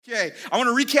Okay, I want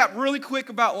to recap really quick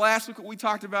about last week what we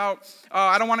talked about.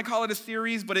 I don't want to call it a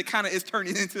series, but it kind of is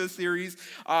turning into a series,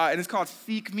 and it's called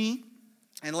Seek Me.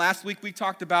 And last week we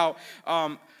talked about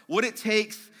what it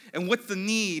takes and what the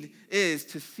need is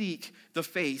to seek the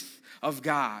face of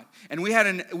God. And we had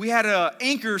an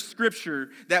anchor scripture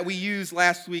that we used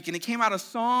last week, and it came out of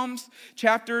Psalms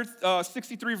chapter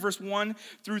 63, verse 1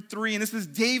 through 3. And this is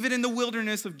David in the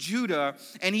wilderness of Judah,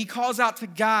 and he calls out to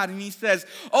God, and he says,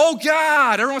 "Oh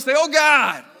God," everyone say, "Oh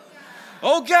God.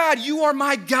 Oh God, you are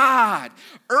my God.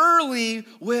 Early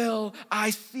will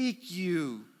I seek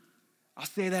you." I'll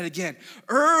say that again.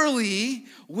 Early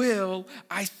will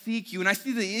I seek you. And I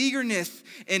see the eagerness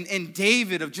in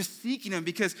David of just seeking him,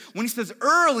 because when he says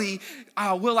early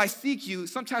will I seek you,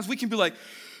 sometimes we can be like,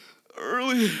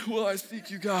 early will I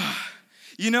seek you, God.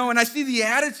 You know, and I see the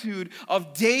attitude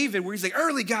of David where he's like,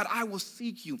 early, God, I will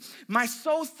seek you. My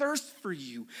soul thirsts for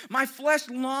you. My flesh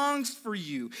longs for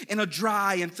you in a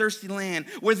dry and thirsty land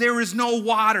where there is no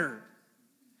water.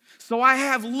 So I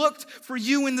have looked for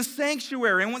you in the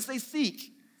sanctuary. And once they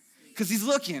seek, because he's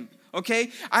looking,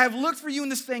 okay? I have looked for you in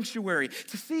the sanctuary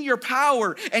to see your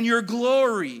power and your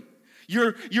glory.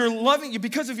 Your loving,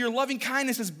 because of your loving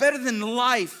kindness is better than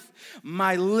life.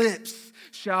 My lips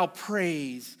shall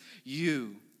praise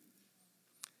you.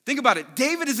 Think about it.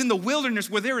 David is in the wilderness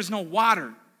where there is no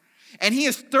water, and he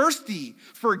is thirsty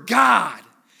for God.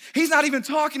 He's not even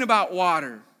talking about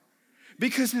water,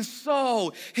 because his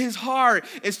soul, his heart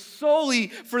is solely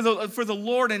for the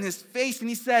Lord and his face. And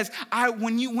he says,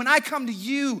 when I come to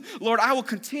you, Lord, I will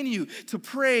continue to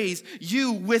praise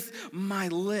you with my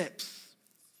lips.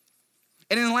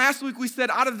 And then last week we said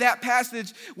out of that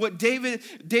passage, what David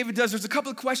does, there's a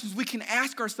couple of questions we can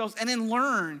ask ourselves and then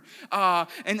learn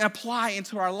and apply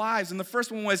into our lives. And the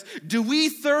first one was, do we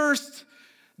thirst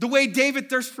the way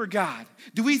David thirsts for God?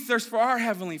 Do we thirst for our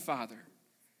Heavenly Father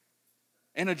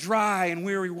in a dry and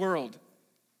weary world?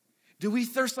 Do we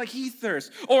thirst like he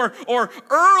thirsts? Or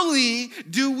early,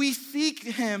 do we seek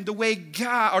him the way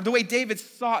God, or the way David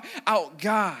sought out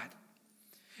God?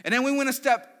 And then we went a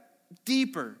step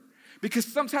deeper, because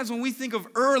sometimes when we think of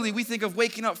early, we think of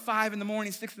waking up 5 in the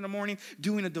morning, 6 in the morning,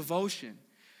 doing a devotion.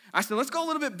 I said, let's go a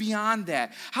little bit beyond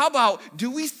that. How about,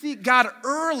 do we seek God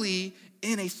early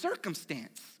in a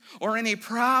circumstance or in a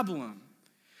problem?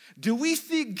 Do we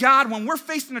seek God when we're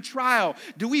facing a trial?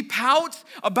 Do we pout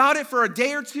about it for a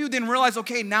day or two, then realize,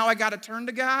 okay, now I got to turn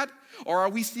to God? Or are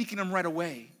we seeking him right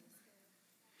away?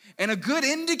 And a good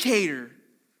indicator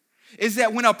is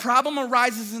that when a problem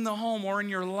arises in the home or in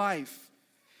your life,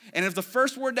 and if the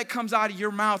first word that comes out of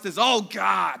your mouth is, oh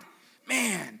God,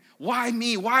 man, why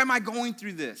me? Why am I going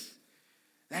through this?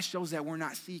 That shows that we're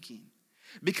not seeking.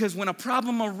 Because when a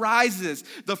problem arises,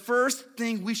 the first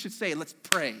thing we should say, let's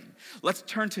pray. Let's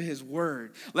turn to his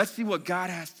word. Let's see what God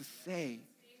has to say. Amen.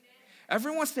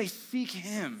 Everyone say, seek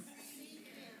him.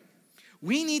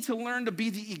 We need to learn to be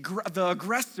the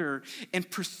aggressor in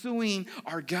pursuing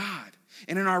our God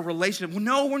and in our relationship.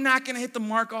 No, we're not going to hit the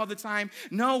mark all the time.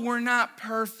 No, we're not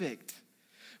perfect.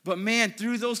 But man,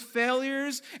 through those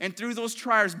failures and through those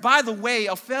trials, by the way,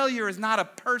 a failure is not a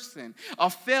person. A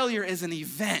failure is an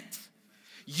event.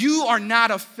 You are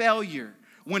not a failure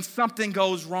when something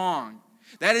goes wrong.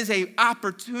 That is an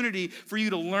opportunity for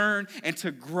you to learn and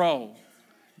to grow.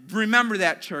 Remember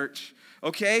that, church,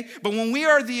 okay? But when we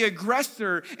are the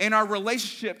aggressor in our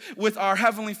relationship with our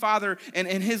Heavenly Father and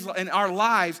in our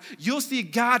lives, you'll see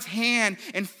God's hand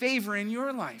and favor in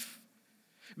your life.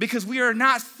 Because we are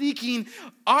not seeking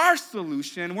our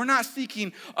solution. We're not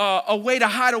seeking a way to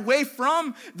hide away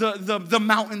from the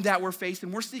mountain that we're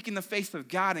facing. We're seeking the face of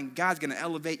God, and God's going to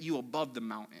elevate you above the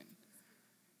mountain.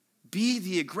 Be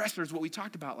the aggressor is what we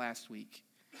talked about last week.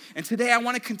 And today I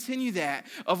want to continue that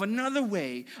of another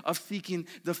way of seeking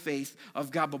the face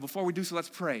of God. But before we do so, let's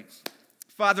pray.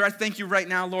 Father, I thank you right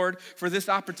now, Lord, for this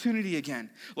opportunity again.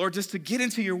 Lord, just to get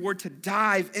into your word, to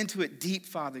dive into it deep,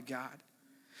 Father God.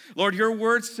 Lord, your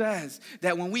word says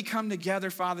that when we come together,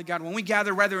 Father God, when we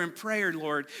gather rather in prayer,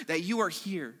 Lord, that you are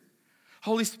here.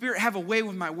 Holy Spirit, have a way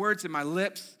with my words and my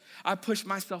lips. I push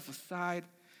myself aside.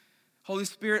 Holy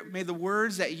Spirit, may the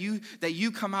words that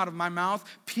you come out of my mouth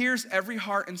pierce every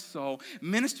heart and soul.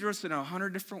 Minister us in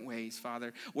 100 different ways,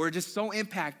 Father. We're just so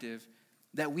impactful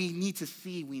that we need to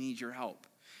see we need your help.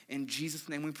 In Jesus'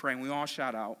 name we pray, and we all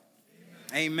shout out.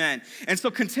 Amen. And so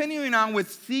continuing on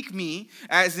with seek me,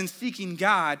 as in seeking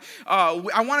God,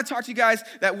 I want to talk to you guys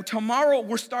that tomorrow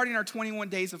we're starting our 21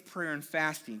 days of prayer and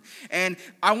fasting. And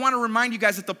I want to remind you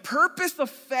guys that the purpose of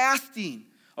fasting,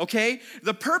 okay,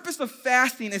 the purpose of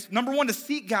fasting is, number one, to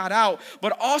seek God out,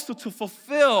 but also to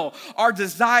fulfill our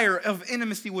desire of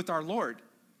intimacy with our Lord.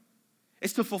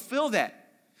 It's to fulfill that.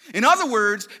 In other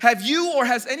words, have you or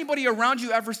has anybody around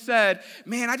you ever said,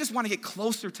 man, I just want to get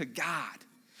closer to God?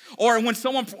 Or when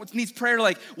someone needs prayer,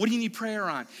 like, what do you need prayer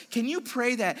on? Can you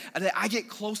pray that I get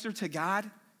closer to God?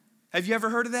 Have you ever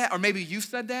heard of that? Or maybe you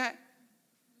said that?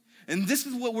 And this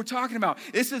is what we're talking about.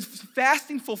 This is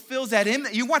fasting fulfills that.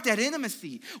 You want that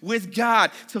intimacy with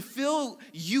God to fill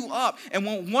you up.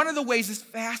 And one of the ways is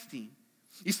fasting.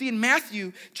 You see, in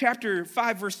Matthew chapter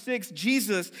 5, verse 6,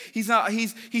 Jesus,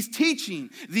 he's teaching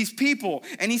these people.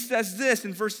 And he says this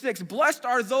in verse 6, blessed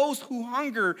are those who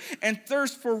hunger and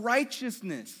thirst for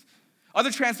righteousness.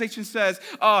 Other translation says,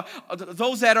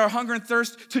 those that are hunger and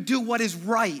thirst to do what is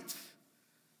right.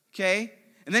 Okay?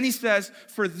 And then he says,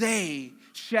 for they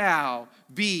shall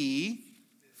be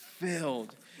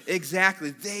filled.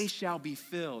 Exactly, they shall be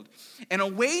filled. And a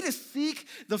way to seek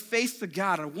the face of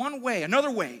God, another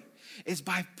way, is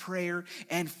by prayer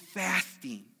and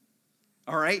fasting.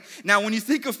 All right? Now, when you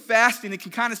think of fasting, it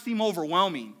can kind of seem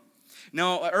overwhelming.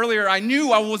 Now, earlier I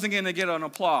knew I wasn't going to get an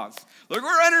applause. Like,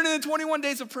 we're entering into 21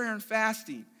 days of prayer and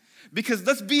fasting. Because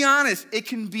let's be honest, it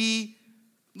can be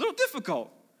a little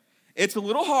difficult. It's a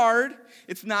little hard.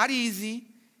 It's not easy,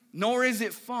 nor is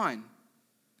it fun.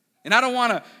 And I don't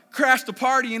want to crash the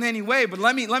party in any way, but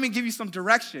let me give you some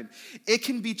direction. It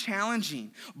can be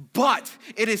challenging, but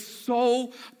it is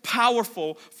so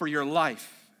powerful for your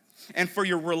life and for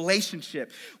your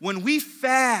relationship. When we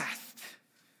fast,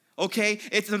 okay,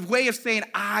 it's a way of saying,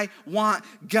 I want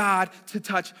God to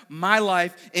touch my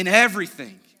life in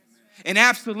everything, in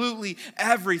absolutely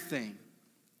everything.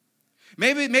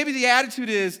 Maybe the attitude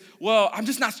is, well, I'm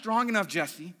just not strong enough,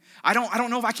 Jesse. I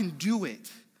don't know if I can do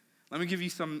it. Let me give you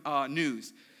some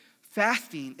news.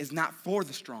 Fasting is not for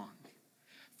the strong.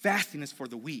 Fasting is for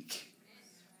the weak.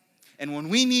 And when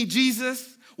we need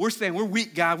Jesus, we're saying, we're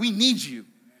weak, God. We need you.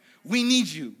 We need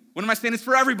you. What am I saying? It's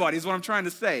for everybody is what I'm trying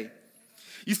to say.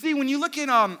 You see, when you look in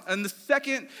the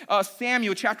second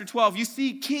Samuel chapter 12, you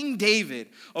see King David,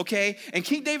 okay? And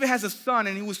King David has a son,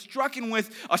 and he was stricken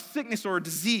with a sickness or a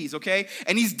disease, okay?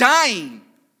 And he's dying.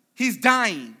 He's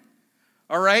dying.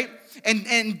 All right?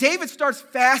 And David starts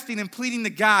fasting and pleading to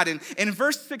God. And in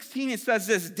verse 16, it says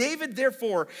this, David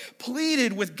therefore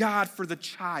pleaded with God for the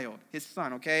child, his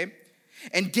son, okay?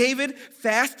 And David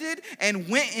fasted and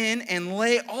went in and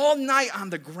lay all night on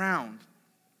the ground.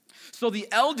 So the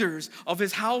elders of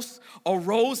his house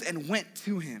arose and went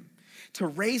to him to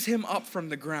raise him up from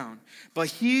the ground. But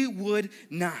he would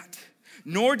not,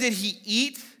 nor did he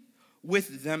eat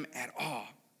with them at all.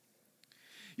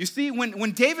 You see,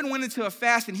 when David went into a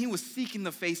fast and he was seeking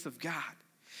the face of God,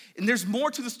 and there's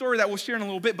more to the story that we'll share in a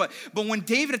little bit, but when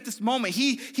David at this moment,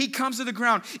 he comes to the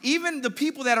ground, even the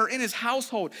people that are in his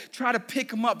household try to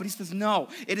pick him up, but he says, no,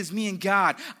 it is me and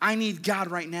God. I need God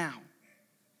right now.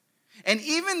 And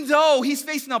even though he's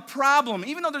facing a problem,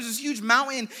 even though there's this huge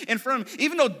mountain in front of him,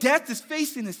 even though death is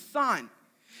facing his son,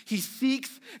 he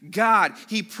seeks God.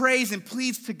 He prays and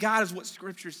pleads to God is what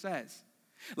Scripture says.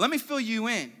 Let me fill you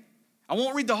in. I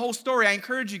won't read the whole story. I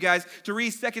encourage you guys to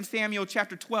read 2 Samuel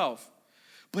chapter 12.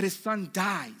 But his son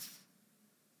dies.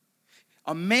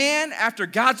 A man after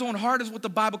God's own heart is what the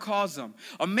Bible calls him.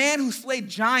 A man who slayed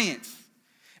giants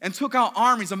and took out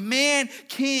armies. A man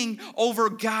king over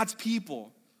God's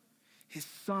people. His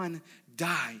son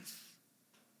dies.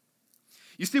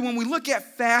 You see, when we look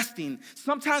at fasting,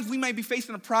 sometimes we might be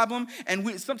facing a problem,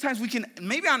 and sometimes we can,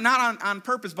 maybe not on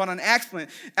purpose, but on accident,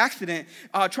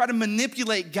 try to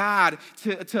manipulate God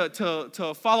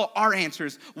to follow our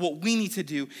answers, what we need to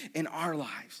do in our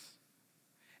lives.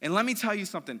 And let me tell you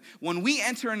something. When we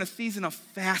enter in a season of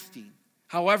fasting,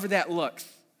 however that looks,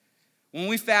 when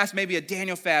we fast maybe a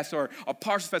Daniel fast or a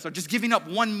partial fast or just giving up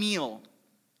one meal,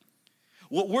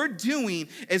 what we're doing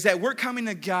is that we're coming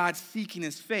to God seeking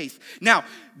his face. Now,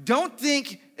 don't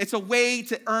think it's a way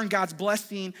to earn God's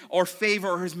blessing or favor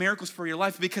or his miracles for your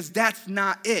life, because that's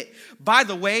not it. By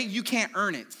the way, you can't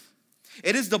earn it.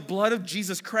 It is the blood of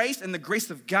Jesus Christ and the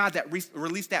grace of God that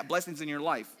released that blessings in your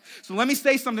life. So let me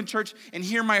say something, church, and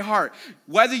hear my heart.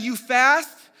 Whether you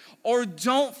fast or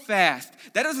don't fast,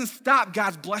 that doesn't stop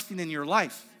God's blessing in your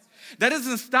life. That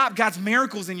doesn't stop God's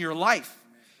miracles in your life.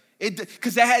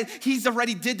 Because he's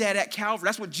already did that at Calvary.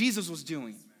 That's what Jesus was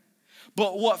doing.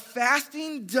 But what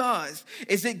fasting does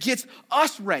is it gets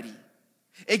us ready.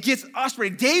 It gets us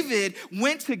ready. David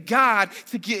went to God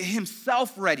to get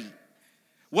himself ready.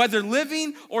 Whether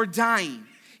living or dying,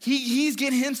 he's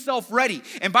getting himself ready.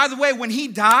 And by the way, when he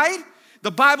died,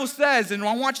 the Bible says, and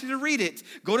I want you to read it,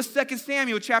 go to 2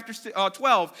 Samuel chapter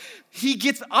 12. He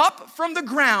gets up from the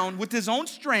ground with his own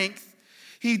strength.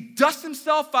 He dusts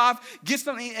himself off, gets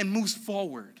something, and moves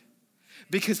forward.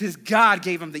 because his God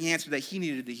gave him the answer that he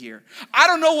needed to hear. I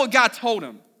don't know what God told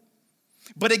him,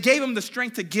 but it gave him the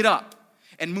strength to get up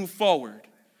and move forward.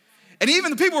 And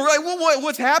even the people were like, well,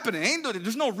 what's happening?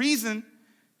 There's no reason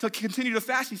to continue to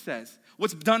fast, he says.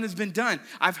 What's done has been done.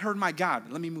 I've heard my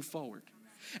God. Let me move forward.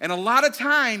 And a lot of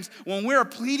times when we're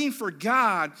pleading for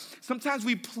God, sometimes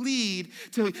we plead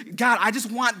to God, I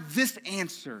just want this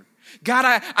answer. God,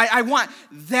 I want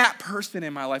that person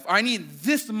in my life. Or I need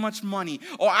this much money.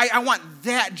 Or I want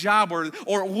that job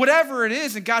or whatever it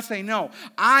is. And God's saying, no,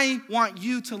 I want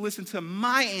you to listen to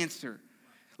my answer.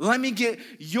 Let me get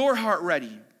your heart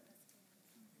ready.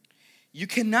 You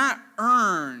cannot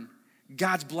earn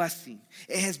God's blessing.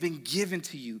 It has been given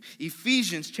to you.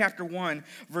 Ephesians chapter 1,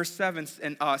 verse 7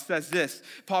 says this.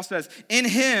 Paul says, in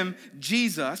him,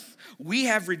 Jesus, we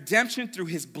have redemption through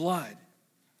his blood,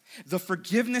 the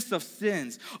forgiveness of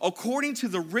sins, according to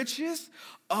the riches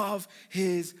of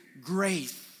his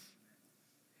grace.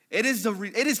 It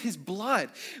is his blood.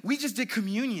 We just did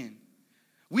communion.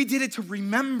 We did it to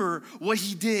remember what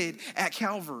he did at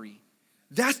Calvary.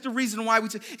 That's the reason why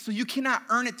so you cannot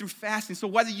earn it through fasting. So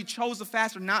whether you chose to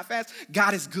fast or not fast,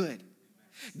 God is good.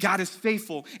 God is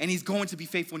faithful, and he's going to be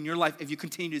faithful in your life if you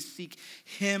continue to seek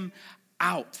him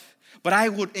out. But I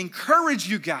would encourage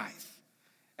you guys,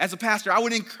 as a pastor, I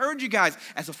would encourage you guys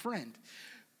as a friend,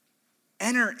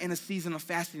 enter in a season of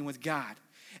fasting with God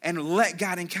and let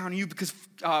God encounter you, because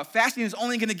fasting is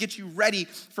only going to get you ready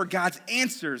for God's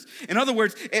answers. In other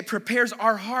words, it prepares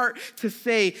our heart to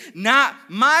say, not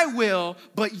my will,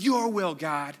 but your will,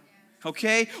 God.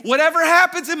 Okay? Whatever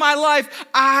happens in my life,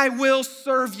 I will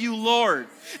serve you, Lord.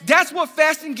 That's what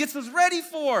fasting gets us ready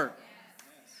for.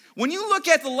 When you look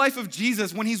at the life of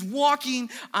Jesus, when he's walking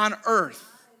on earth,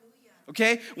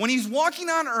 okay? When he's walking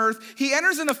on earth, he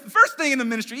enters in the first thing in the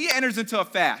ministry, he enters into a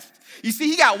fast. You see,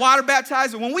 he got water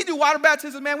baptized, and when we do water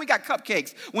baptism, man, we got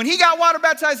cupcakes. When he got water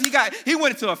baptized, he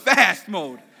went into a fast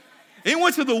mode. He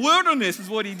went to the wilderness is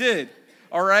what he did,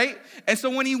 all right? And so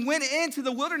when he went into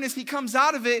the wilderness, he comes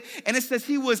out of it, and it says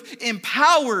he was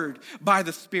empowered by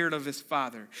the Spirit of his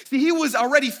Father. See, he was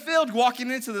already filled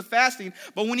walking into the fasting,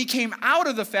 but when he came out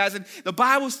of the fasting, the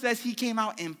Bible says he came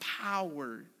out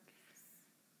empowered.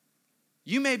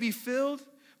 You may be filled,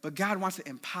 but God wants to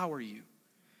empower you.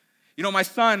 You know, my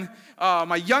son,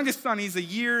 my youngest son, he's a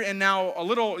year and now a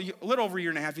little over a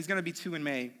year and a half. He's going to be 2 in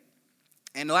May.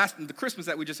 And the Christmas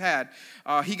that we just had,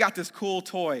 he got this cool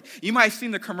toy. You might have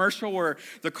seen the commercial where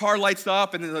the car lights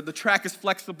up and the track is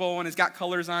flexible and it's got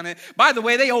colors on it. By the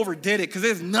way, they overdid it because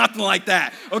there's nothing like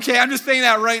that. Okay, I'm just saying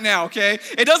that right now, okay?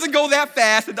 It doesn't go that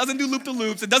fast. It doesn't do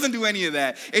loop-de-loops. It doesn't do any of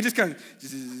that. It just kind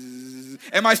of,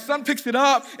 and my son picks it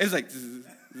up and it's like,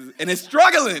 and it's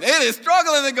struggling. It is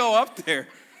struggling to go up there.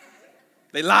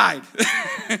 They lied.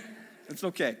 It's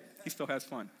okay. He still has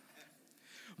fun.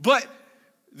 But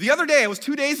the other day, it was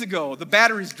 2 days ago, the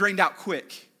batteries drained out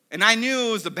quick. And I knew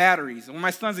it was the batteries. And when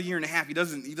my son's a year and a half, he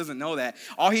doesn't know that.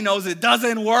 All he knows is it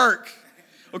doesn't work.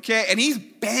 Okay? And he's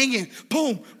banging,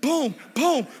 boom, boom,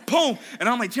 boom, boom. And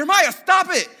I'm like, Jeremiah, stop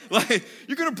it. Like,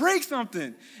 you're going to break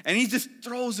something. And he just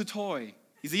throws the toy.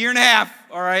 He's a year and a half,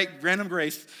 all right, random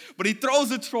grace. But he throws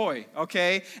a toy,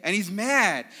 okay? And he's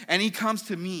mad. And he comes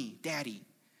to me, Daddy.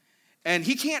 And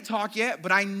he can't talk yet,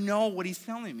 but I know what he's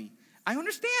telling me. I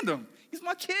understand him. He's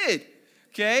my kid,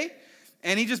 okay?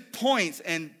 And he just points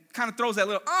and kind of throws that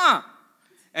little,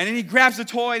 And then he grabs the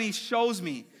toy and he shows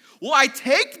me. Well, I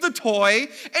take the toy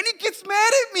and he gets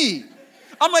mad at me.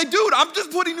 I'm like, dude, I'm just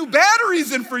putting new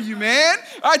batteries in for you, man.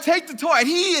 I take the toy, and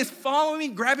he is following me,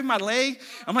 grabbing my leg.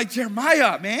 I'm like,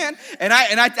 Jeremiah, man. And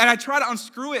I try to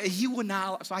unscrew it, and he would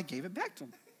not. So I gave it back to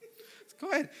him.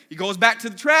 Go ahead. He goes back to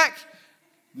the track.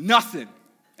 Nothing.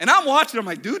 And I'm watching. I'm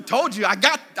like, dude, told you. I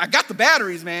got the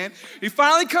batteries, man. He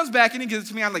finally comes back, and he gives it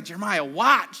to me. I'm like, Jeremiah,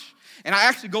 watch. And I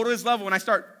actually go to this level, and I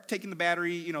start taking the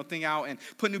battery, thing out and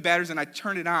put new batteries, and I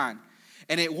turn it on.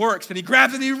 And it works, and he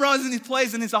grabs it, and he runs, and he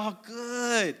plays, and it's all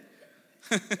good.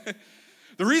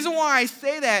 The reason why I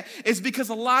say that is because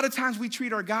a lot of times we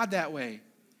treat our God that way.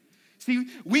 See,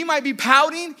 we might be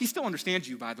pouting. He still understands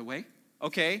you, by the way,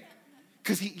 okay?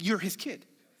 Because you're his kid.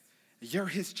 You're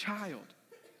his child.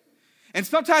 And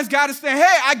sometimes God is saying,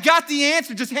 hey, I got the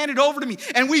answer. Just hand it over to me.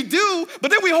 And we do,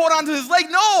 but then we hold on to his leg.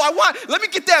 No, let me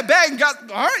get that bag. And God,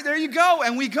 all right, there you go.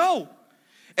 And we go.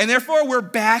 And therefore, we're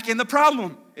back in the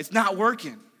problem. It's not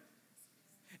working.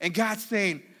 And God's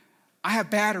saying, I have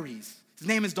batteries. His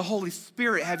name is the Holy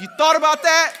Spirit. Have you thought about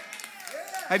that?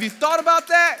 Have you thought about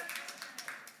that?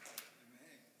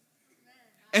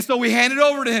 And so we hand it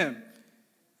over to him.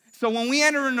 So when we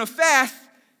enter into a fast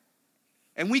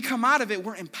and we come out of it,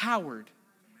 we're empowered.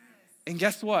 And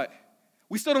guess what?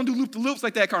 We still don't do loop-the-loops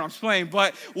like that, Carl. I'm just playing.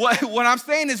 But what I'm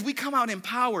saying is we come out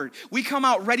empowered. We come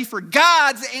out ready for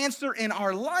God's answer in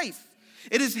our life.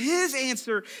 It is his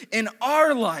answer in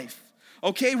our life.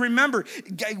 Okay, remember,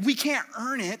 we can't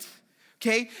earn it.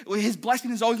 Okay, his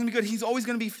blessing is always going to be good. He's always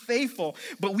going to be faithful.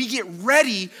 But we get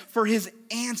ready for his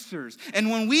answers. And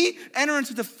when we enter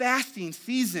into the fasting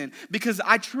season, because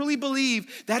I truly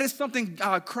believe that is something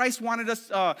Christ wanted us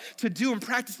to do and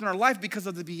practice in our life because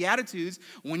of the Beatitudes.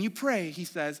 When you pray, he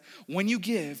says, when you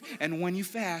give and when you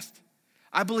fast.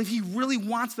 I believe he really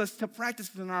wants us to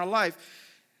practice it in our life.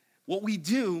 What we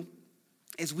do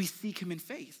is we seek him in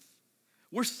faith.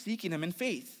 We're seeking him in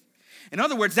faith. In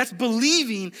other words, that's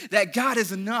believing that God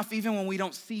is enough even when we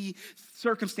don't see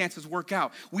circumstances work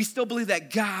out. We still believe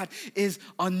that God is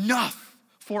enough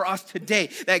for us today,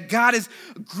 that God is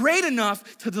great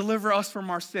enough to deliver us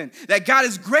from our sin, that God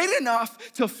is great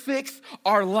enough to fix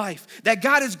our life, that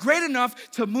God is great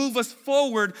enough to move us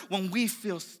forward when we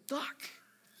feel stuck,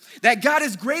 that God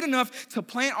is great enough to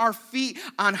plant our feet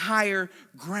on higher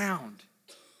ground.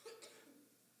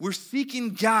 We're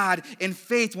seeking God in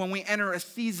faith when we enter a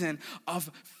season of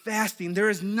fasting.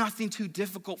 There is nothing too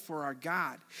difficult for our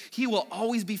God. He will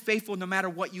always be faithful no matter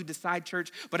what you decide,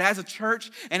 church. But as a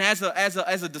church and as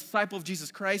a disciple of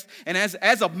Jesus Christ and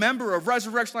as a member of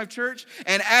Resurrection Life Church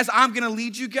and as I'm going to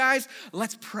lead you guys,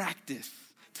 let's practice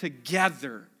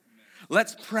together.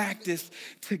 Let's practice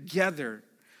together.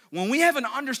 When we have an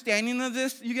understanding of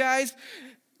this, you guys,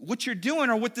 what you're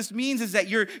doing or what this means is that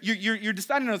you're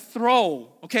deciding to throw,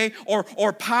 okay,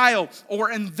 or pile or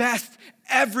invest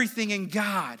everything in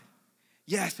God.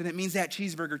 Yes, and it means that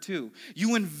cheeseburger too.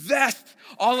 You invest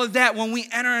all of that when we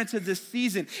enter into this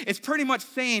season. It's pretty much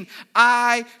saying,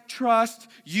 I trust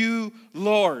you,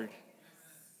 Lord.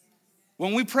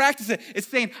 When we practice it, it's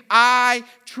saying, I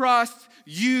trust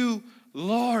you,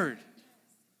 Lord.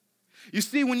 You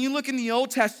see, when you look in the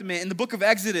Old Testament, in the book of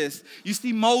Exodus, you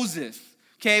see Moses.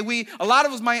 Okay, a lot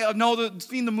of us might have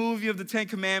seen the movie of the Ten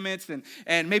Commandments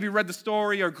and maybe read the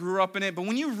story or grew up in it. But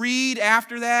when you read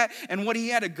after that and what he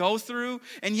had to go through,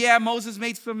 and yeah, Moses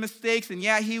made some mistakes, and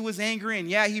yeah, he was angry, and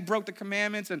yeah, he broke the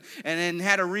commandments and then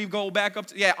had to go back up.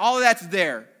 Yeah, all of that's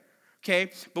there.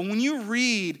 Okay, but when you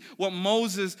read what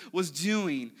Moses was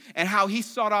doing and how he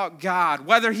sought out God,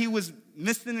 whether he was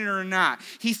missing it or not,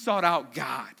 he sought out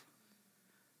God.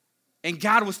 And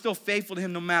God was still faithful to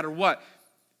him no matter what.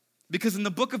 Because in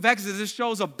the book of Exodus, it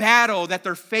shows a battle that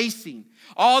they're facing.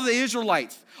 All the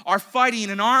Israelites are fighting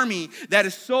an army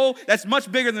that's much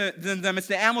bigger than them. It's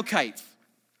the Amalekites.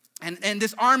 And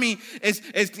this army is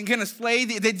going to slay,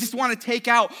 they just want to take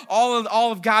out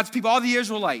all of God's people, all the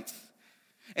Israelites.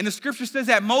 And the scripture says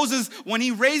that Moses, when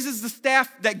he raises the staff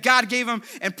that God gave him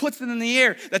and puts it in the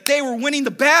air, that they were winning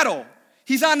the battle.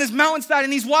 He's on this mountainside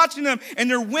and he's watching them and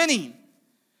they're winning.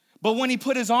 But when he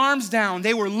put his arms down,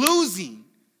 they were losing.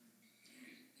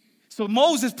 So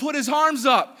Moses put his arms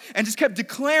up and just kept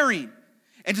declaring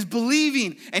and just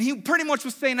believing. And he pretty much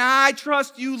was saying, I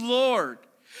trust you, Lord.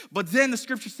 But then the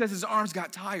scripture says his arms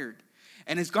got tired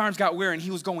and his arms got weary and he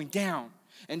was going down,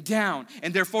 and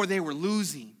therefore they were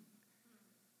losing.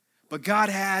 But God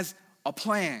has a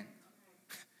plan.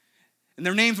 And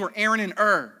their names were Aaron and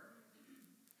Ur.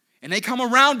 And they come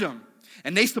around him.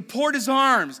 And they support his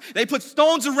arms. They put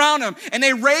stones around him. And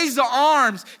they raise the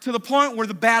arms to the point where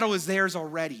the battle is theirs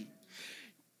already.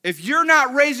 If you're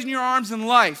not raising your arms in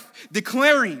life,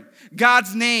 declaring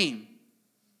God's name,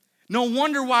 no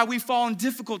wonder why we fall in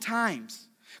difficult times.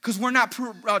 Because we're not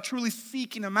truly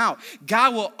seeking him out.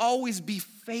 God will always be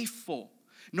faithful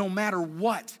no matter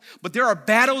what. But there are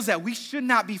battles that we should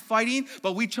not be fighting,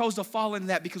 but we chose to fall into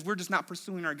that because we're just not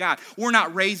pursuing our God. We're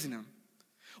not raising him.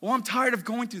 Well, I'm tired of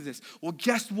going through this. Well,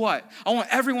 guess what? I want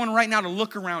everyone right now to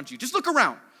look around you. Just look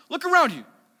around. Look around you.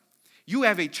 You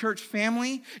have a church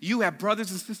family. You have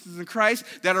brothers and sisters in Christ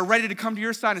that are ready to come to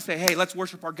your side and say, hey, let's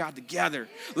worship our God together.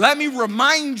 Let me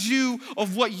remind you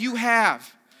of what you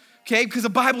have, okay? Because the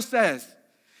Bible says,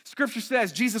 Scripture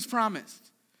says, Jesus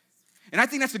promised. And I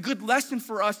think that's a good lesson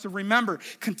for us to remember.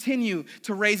 Continue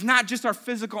to raise not just our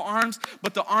physical arms,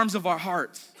 but the arms of our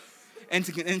hearts. And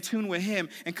to get in tune with him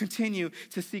and continue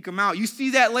to seek him out. You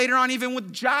see that later on even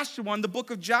with Joshua in the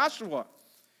book of Joshua.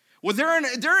 Well, they're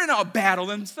in a battle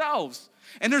themselves.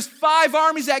 And there's 5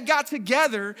 armies that got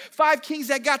together, 5 kings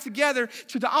that got together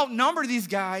to outnumber these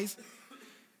guys.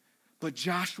 But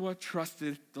Joshua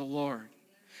trusted the Lord.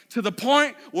 To the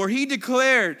point where he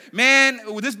declared, man,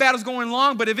 this battle's going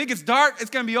long, but if it gets dark, it's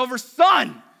going to be over.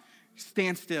 Sun,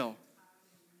 stand still.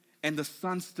 And the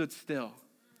sun stood still.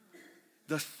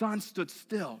 The sun stood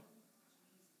still.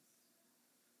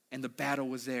 And the battle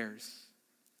was theirs.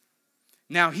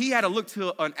 Now, he had to look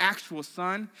to an actual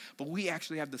son, but we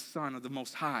actually have the Son of the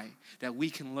Most High that we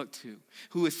can look to,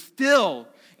 who is still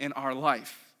in our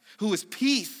life, who is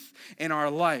peace in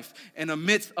our life in the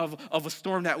midst of a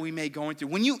storm that we may be going through.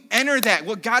 When you enter that,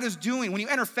 what God is doing, when you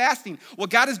enter fasting, what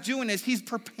God is doing is he's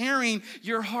preparing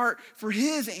your heart for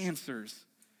his answers.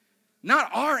 Not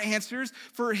our answers,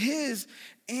 for his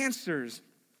answers.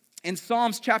 In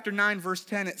Psalms chapter 9, verse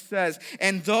 10, it says,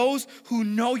 "And those who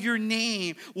know your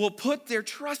name will put their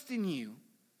trust in you.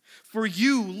 For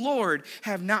you, Lord,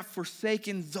 have not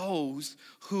forsaken those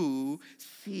who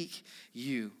seek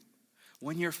you."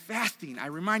 When you're fasting, I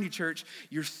remind you, church,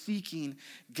 you're seeking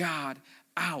God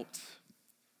out.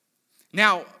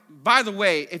 Now, by the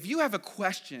way, if you have a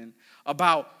question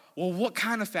about, well, what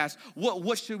kind of fast?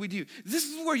 What should we do? This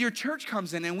is where your church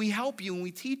comes in, and we help you and we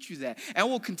teach you that. And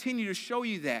we'll continue to show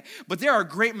you that. But there are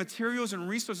great materials and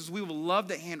resources we would love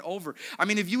to hand over. I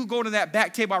mean, if you go to that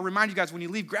back table, I'll remind you guys, when you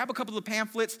leave, grab a couple of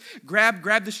pamphlets, grab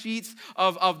the sheets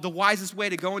of the wisest way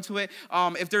to go into it.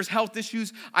 If there's health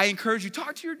issues, I encourage you,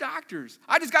 talk to your doctors.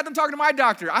 I just got them talking to my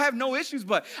doctor. I have no issues,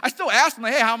 but I still ask them,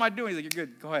 like, hey, how am I doing? He's like, you're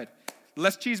good, go ahead.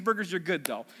 Less cheeseburgers, you're good,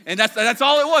 though. And that's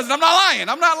all it was. And I'm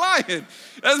not lying.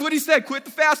 That's what he said. Quit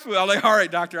the fast food. I'm like, all right,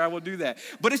 doctor, I will do that.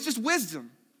 But it's just wisdom.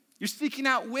 You're seeking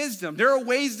out wisdom. There are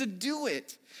ways to do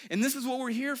it. And this is what we're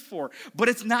here for. But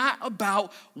it's not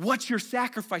about what your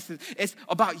sacrifice is. It's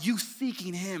about you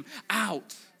seeking him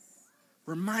out.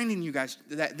 Reminding you guys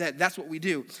that that's what we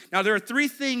do. Now, there are three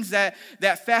things that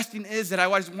fasting is that I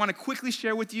just want to quickly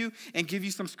share with you and give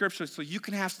you some scripture so you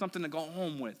can have something to go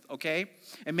home with, okay?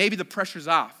 And maybe the pressure's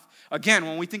off. Again,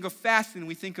 when we think of fasting,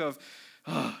 we think of,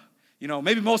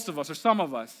 maybe most of us or some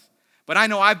of us. But I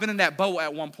know I've been in that boat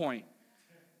at one point.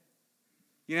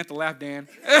 You didn't have to laugh, Dan.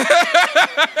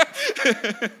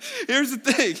 Here's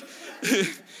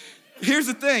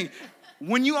the thing.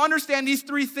 When you understand these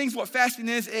three things, what fasting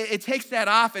is, it takes that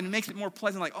off and makes it more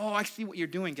pleasant. Like, oh, I see what you're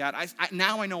doing, God.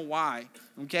 Now I know why,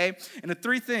 okay? And the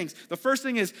three things. The first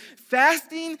thing is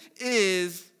fasting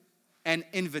is an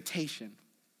invitation,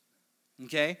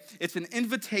 okay? It's an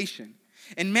invitation.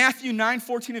 In Matthew 9,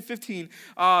 14 and 15,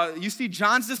 you see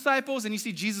John's disciples and you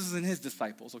see Jesus and his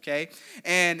disciples, okay?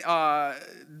 And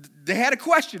they had a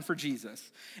question for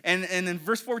Jesus. And in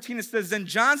verse 14 it says, "Then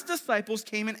John's disciples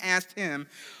came and asked him,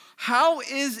 'How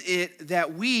is it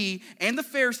that we and the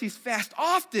Pharisees fast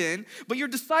often, but your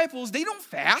disciples, they don't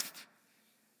fast?'"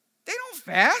 They don't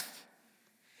fast.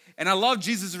 And I love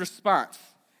Jesus' response.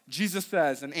 Jesus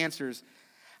says and answers,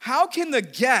 "How can the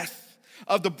guests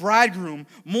of the bridegroom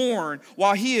mourn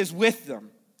while he is with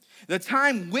them? The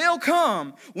time will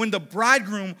come when the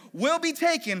bridegroom will be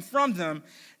taken from them.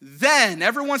 Then,"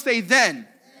 everyone say then,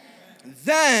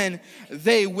 "then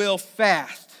they will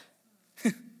fast."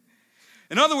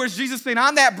 In other words, Jesus is saying,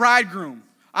 I'm that bridegroom.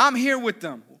 I'm here with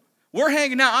them. We're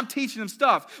hanging out. I'm teaching them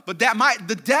stuff. But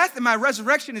the death and my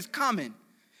resurrection is coming.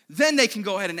 Then they can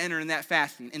go ahead and enter in that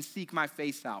fasting and seek my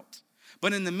face out.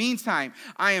 But in the meantime,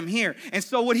 I am here. And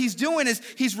so what he's doing is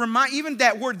even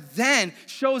that word then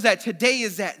shows that today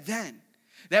is that then.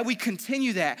 That we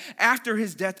continue that after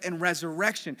his death and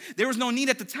resurrection. There was no need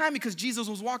at the time because Jesus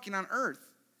was walking on earth.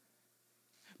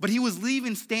 But he was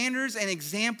leaving standards and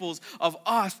examples of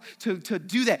us to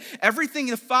do that. Everything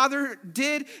the Father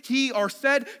did, he or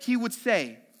said, he would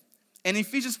say. And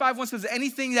Ephesians 5:1 says,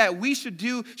 anything that we should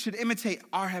do should imitate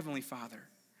our Heavenly Father.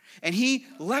 And he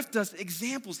left us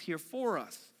examples here for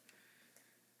us.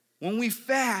 When we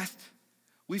fast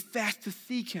to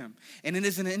seek him. And it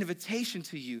is an invitation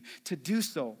to you to do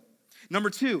so. Number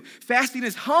 2, fasting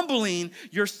is humbling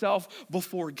yourself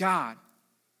before God.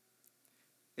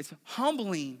 It's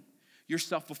humbling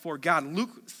yourself before God.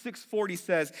 Luke 6:40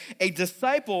 says, "A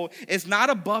disciple is not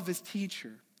above his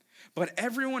teacher, but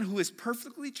everyone who is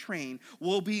perfectly trained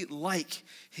will be like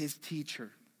his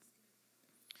teacher."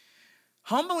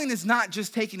 Humbling is not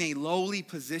just taking a lowly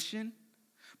position,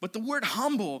 but the word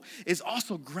humble is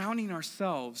also grounding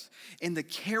ourselves in the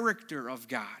character of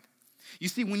God. You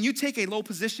see, when you take a low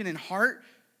position in heart,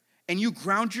 and you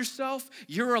ground yourself,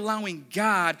 you're allowing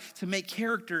God to make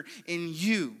character in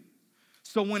you.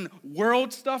 So when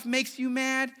world stuff makes you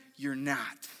mad, you're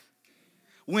not.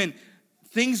 When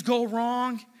things go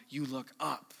wrong, you look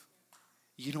up.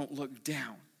 You don't look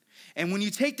down. And when you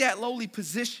take that lowly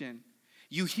position,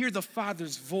 you hear the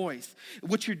Father's voice.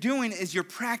 What you're doing is you're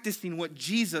practicing what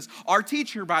Jesus, our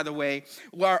teacher, by the way,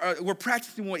 we're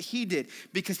practicing what he did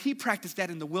because he practiced that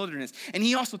in the wilderness. And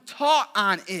he also taught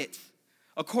on it.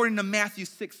 According to Matthew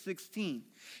 6:16,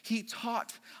 he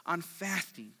taught on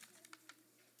fasting.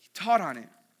 He taught on it.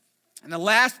 And the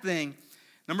last thing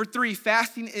Number 3,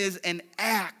 fasting is an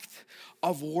act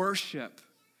of worship.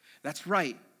 That's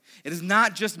right. It is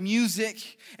not just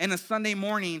music and a Sunday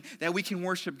morning that we can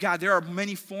worship God. There are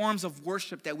many forms of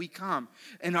worship that we come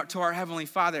to our Heavenly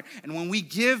Father. And when we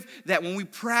give that, when we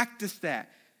practice that,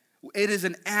 it is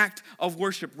an act of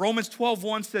worship. Romans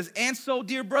 12:1 says, "And so,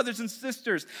 dear brothers and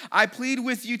sisters, I plead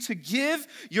with you to give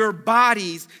your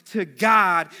bodies to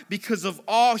God because of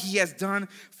all He has done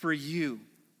for you."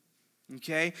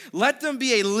 Okay? Let them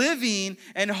be a living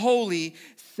and holy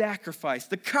sacrifice,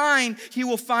 the kind He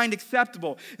will find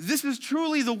acceptable. This is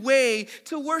truly the way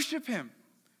to worship Him.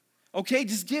 Okay,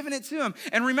 just giving it to Him.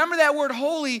 And remember that word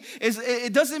holy,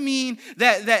 it doesn't mean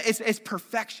that it's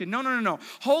perfection. No.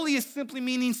 Holy is simply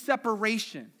meaning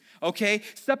separation. Okay,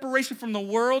 separation from the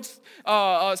world's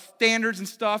standards and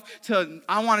stuff to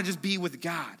I want to just be with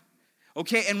God.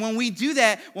 Okay, and when we do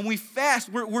that, when we fast,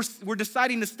 we're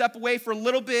deciding to step away for a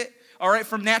little bit, all right,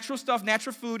 from natural stuff,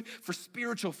 natural food, for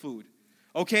spiritual food.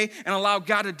 Okay, and allow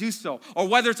God to do so. Or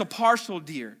whether it's a partial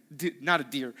deal.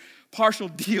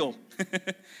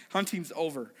 Hunting's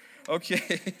over.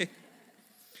 Okay.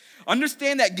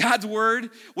 Understand that God's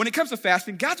word, when it comes to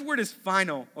fasting, God's word is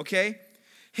final, okay?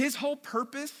 His whole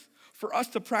purpose for us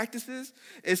to practice this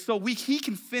is so He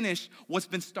can finish what's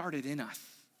been started in us.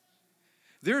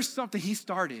 There's something He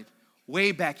started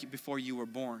way back before you were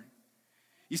born.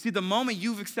 You see, the moment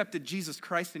you've accepted Jesus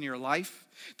Christ in your life,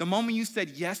 the moment you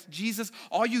said, yes, Jesus,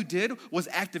 all you did was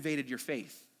activated your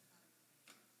faith.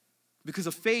 Because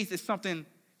a faith is something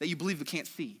that you believe but can't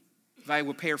see, if I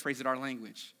would paraphrase it our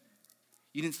language.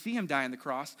 You didn't see Him die on the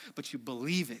cross, but you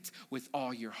believe it with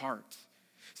all your heart.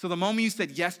 So the moment you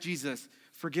said, yes, Jesus,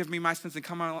 forgive me my sins and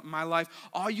come on my life,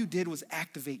 all you did was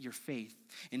activate your faith.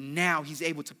 And now He's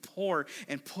able to pour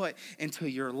and put into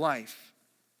your life.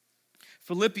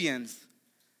 Philippians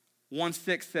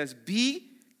 1:6 says, "Be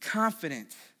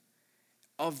confident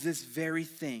of this very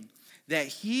thing, that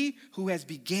He who has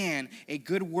began a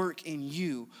good work in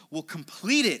you will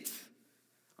complete it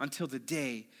until the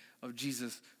day of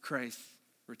Jesus Christ's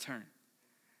return."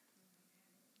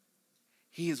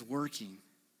 He is working,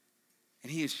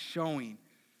 and He is showing.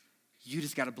 You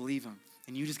just got to believe Him,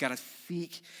 and you just got to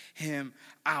seek Him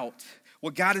out.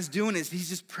 What God is doing is He's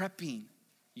just prepping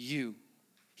you.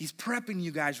 He's prepping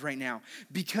you guys right now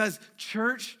because,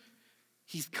 church,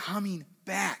 He's coming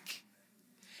back.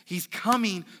 He's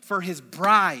coming for His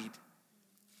bride.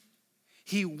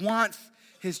 He wants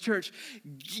His church.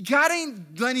 God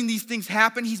ain't letting these things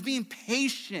happen. He's being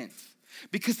patient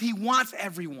because He wants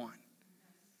everyone.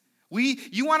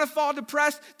 You want to fall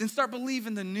depressed? Then start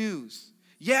believing the news.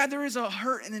 Yeah, there is a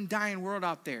hurting and dying world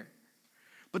out there,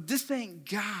 but this ain't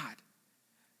God.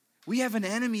 We have an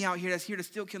enemy out here that's here to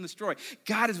steal, kill, and destroy.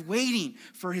 God is waiting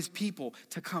for His people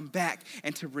to come back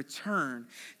and to return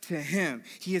to Him.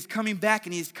 He is coming back,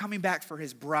 and He is coming back for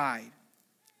His bride.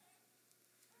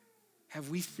 Have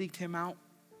we seeked Him out?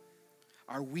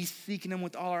 Are we seeking Him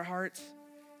with all our hearts?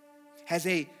 Has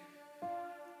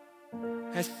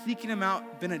seeking Him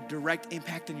out been a direct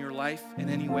impact in your life in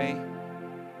any way?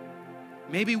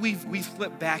 Maybe we've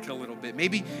slipped back a little bit.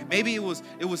 Maybe it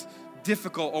was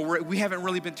difficult, or we haven't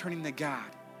really been turning to God.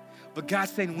 But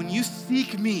God's saying, when you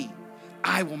seek me,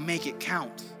 I will make it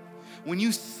count. When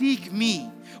you seek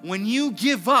me, when you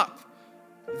give up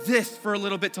this for a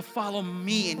little bit to follow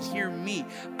me and hear me,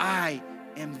 I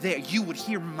am there. You would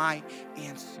hear my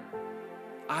answer.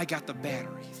 I got the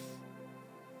batteries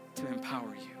to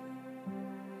empower you.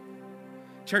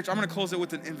 Church, I'm going to close it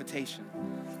with an invitation.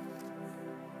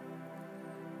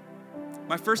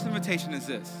 My first invitation is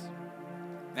this.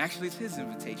 Actually, it's His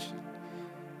invitation.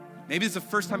 Maybe it's the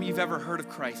first time you've ever heard of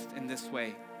Christ in this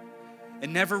way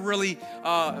and never really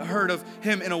heard of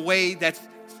Him in a way that's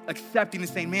accepting and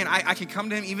saying, man, I can come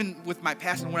to Him even with my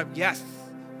past and whatever. Yes,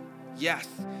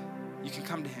 you can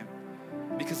come to Him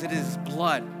because it is His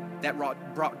blood that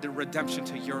brought the redemption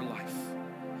to your life.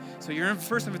 So your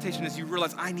first invitation is you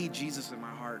realize, I need Jesus in my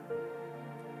heart.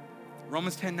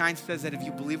 Romans 10:9 says that if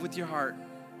you believe with your heart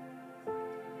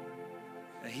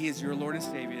that He is your Lord and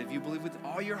Savior, if you believe with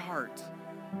all your heart,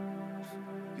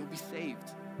 you'll be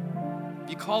saved.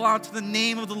 If you call out to the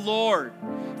name of the Lord,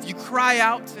 if you cry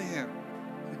out to Him,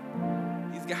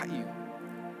 He's got you.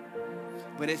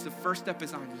 But it's the first step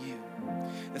is on you.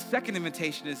 The second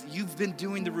invitation is you've been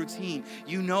doing the routine.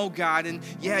 You know God, and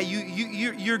yeah,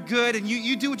 you're good, and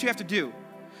you do what you have to do,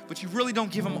 but you really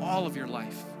don't give Him all of your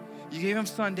life. You gave Him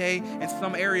Sunday in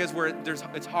some areas where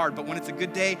it's hard, but when it's a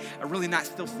good day, I'm really not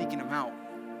still seeking Him out.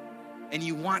 And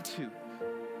you want to.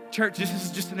 Church, this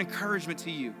is just an encouragement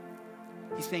to you.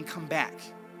 He's saying, come back.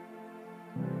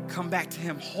 Come back to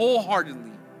Him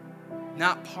wholeheartedly,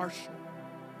 not partial.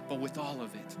 but with all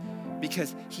of it,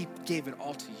 because he gave it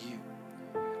all to you.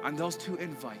 On those 2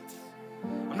 invites,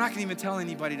 I'm not gonna even tell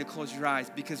anybody to close your eyes,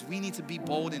 because we need to be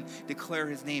bold and declare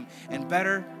his name, and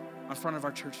better in front of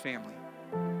our church family.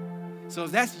 So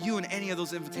if that's you in any of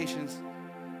those invitations,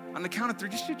 on the count of 3,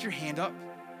 just shoot your hand up.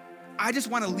 I just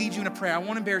want to lead you in a prayer. I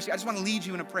won't embarrass you. I just want to lead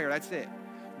you in a prayer. That's it.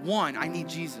 1, I need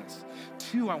Jesus.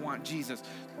 2, I want Jesus.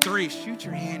 3, shoot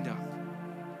your hand up.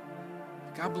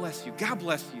 God bless you. God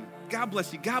bless you. God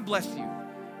bless you. God bless you.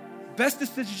 Best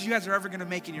decisions you guys are ever going to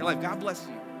make in your life. God bless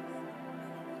you.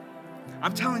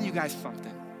 I'm telling you guys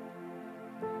something.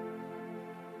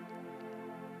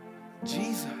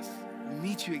 Jesus will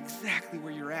meet you exactly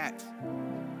where you're at.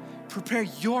 Prepare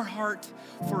your heart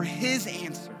for his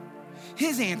answer.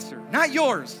 His answer, not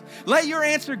yours. Let your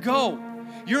answer go.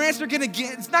 Your answer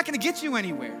it's not gonna get you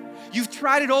anywhere. You've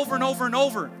tried it over and over and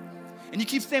over. And you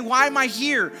keep saying, why am I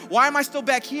here? Why am I still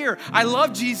back here? I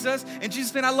love Jesus, and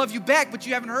Jesus said, I love you back, but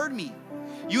you haven't heard me.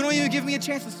 You don't even give me a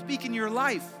chance to speak in your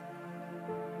life.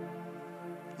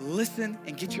 Listen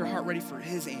and get your heart ready for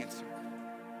his answer.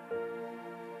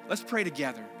 Let's pray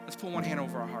together. Let's put one hand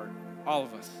over our heart, all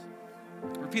of us.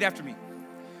 Repeat after me.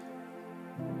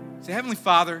 Say, Heavenly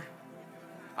Father,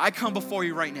 I come before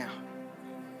you right now.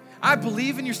 I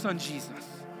believe in your son, Jesus.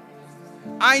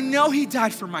 I know he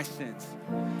died for my sins.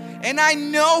 And I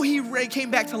know he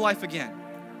came back to life again.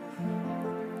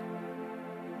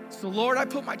 So Lord, I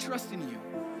put my trust in you.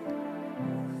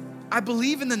 I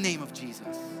believe in the name of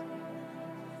Jesus.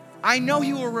 I know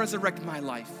he will resurrect my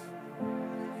life.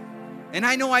 And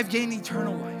I know I've gained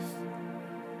eternal life.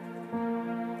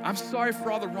 I'm sorry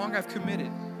for all the wrong I've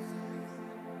committed.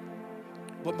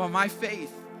 But by my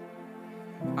faith,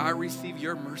 I receive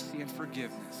your mercy and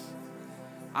forgiveness.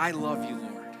 I love you,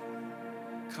 Lord.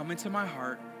 Come into my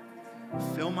heart,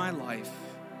 fill my life.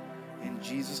 In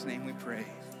Jesus' name we pray.